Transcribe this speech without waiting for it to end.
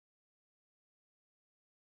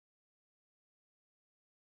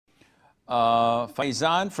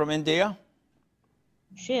Faizan from India.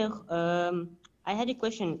 Sheikh, I had a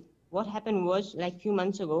question. What happened was, like few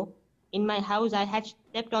months ago, in my house, I had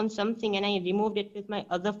stepped on something and I removed it with my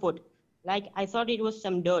other foot. Like I thought it was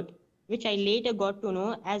some dirt, which I later got to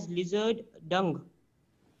know as lizard dung,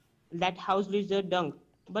 that house lizard dung.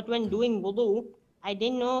 But when doing wudu, I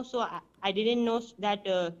didn't know, so I didn't know that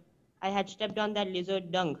I had stepped on that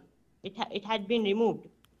lizard dung. It had been removed.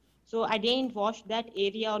 So I didn't wash that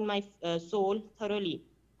area on my sole thoroughly.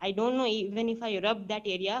 I don't know even if I rubbed that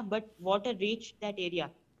area, but water reached that area.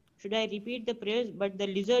 Should I repeat the prayers? But the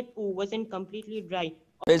lizard poo wasn't completely dry.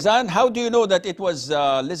 Faizan, how do you know that it was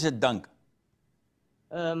lizard dung?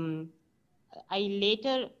 Um, I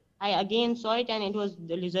again saw it and it was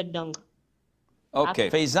the lizard dung. Okay.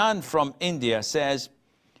 Faizan from India says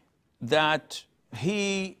that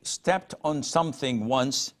he stepped on something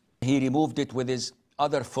once, he removed it with his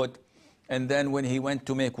other foot, and then when he went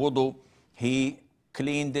to make wudu, he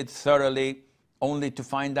cleaned it thoroughly, only to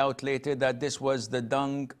find out later that this was the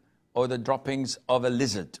dung or the droppings of a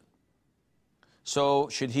lizard. So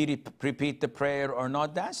should he repeat the prayer or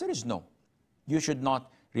not? The answer is no. You should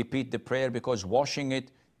not repeat the prayer because washing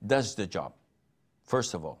it does the job,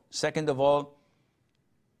 first of all. Second of all,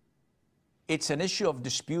 it's an issue of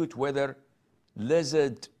dispute whether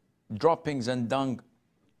lizard droppings and dung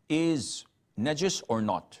is najis or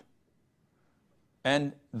not.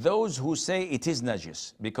 And those who say it is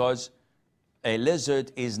najis, because a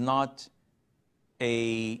lizard is not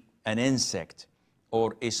an insect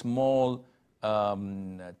or a small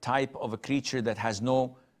type of a creature that has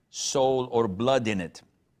no soul or blood in it.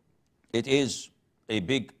 It is a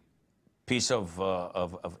big piece of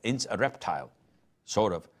a reptile,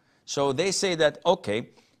 sort of. So they say that, okay,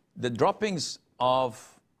 the droppings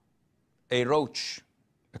of a roach,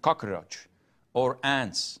 a cockroach, or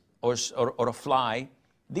ants, or a fly,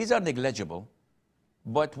 these are negligible.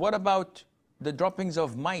 But what about the droppings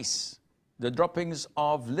of mice, the droppings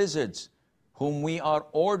of lizards, whom we are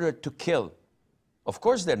ordered to kill? Of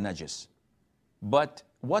course they're najis. But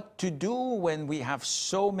what to do when we have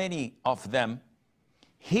so many of them?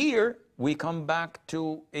 Here we come back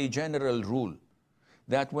to a general rule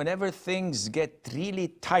that whenever things get really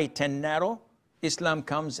tight and narrow, Islam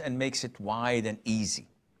comes and makes it wide and easy.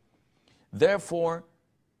 Therefore,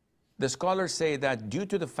 the scholars say that due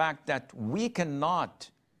to the fact that we cannot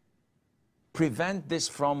prevent this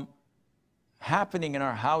from happening in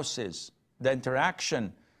our houses, the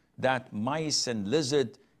interaction that mice and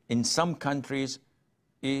lizard in some countries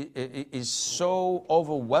is so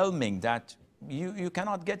overwhelming that you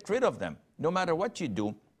cannot get rid of them, no matter what you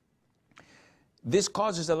do. This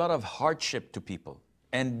causes a lot of hardship to people.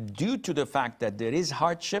 And due to the fact that there is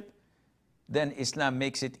hardship, then Islam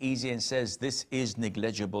makes it easy and says this is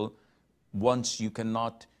negligible once you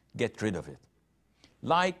cannot get rid of it.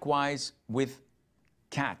 Likewise with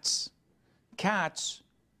cats. Cats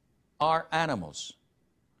are animals.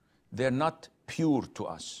 They're not pure to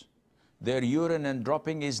us. Their urine and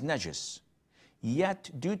dropping is najis. Yet,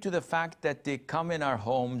 due to the fact that they come in our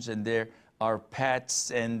homes and they're our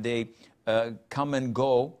pets and they come and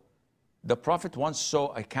go, the Prophet once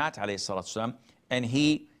saw a cat, ﷺ, and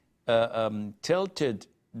he tilted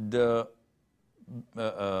the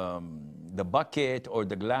bucket or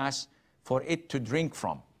the glass for it to drink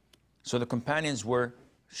from. So the companions were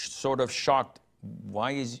sort of shocked.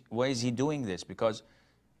 Why is he doing this? Because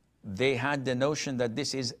they had the notion that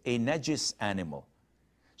this is a najis animal.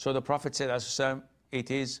 So the Prophet said, ﷺ,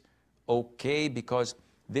 it is okay because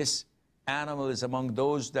this animal is among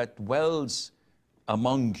those that dwells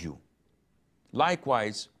among you.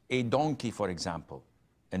 Likewise, a donkey, for example,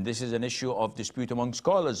 and this is an issue of dispute among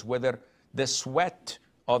scholars, whether the sweat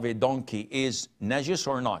of a donkey is najis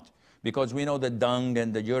or not, because we know the dung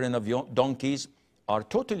and the urine of donkeys are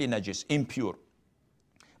totally najis, impure.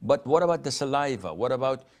 But what about the saliva? What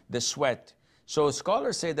about the sweat? So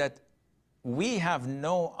scholars say that we have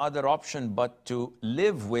no other option but to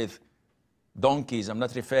live with donkeys. I'm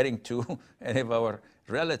not referring to any of our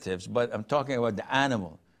relatives, but I'm talking about the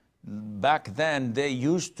animal. Back then, they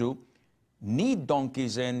used to need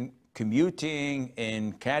donkeys in commuting,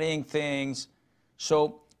 in carrying things.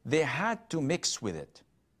 So they had to mix with it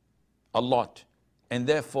a lot. And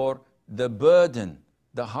therefore, the burden,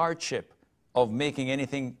 the hardship of making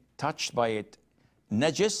anything touched by it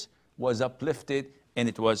najis was uplifted and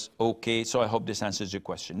it was okay. So I hope this answers your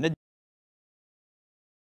question.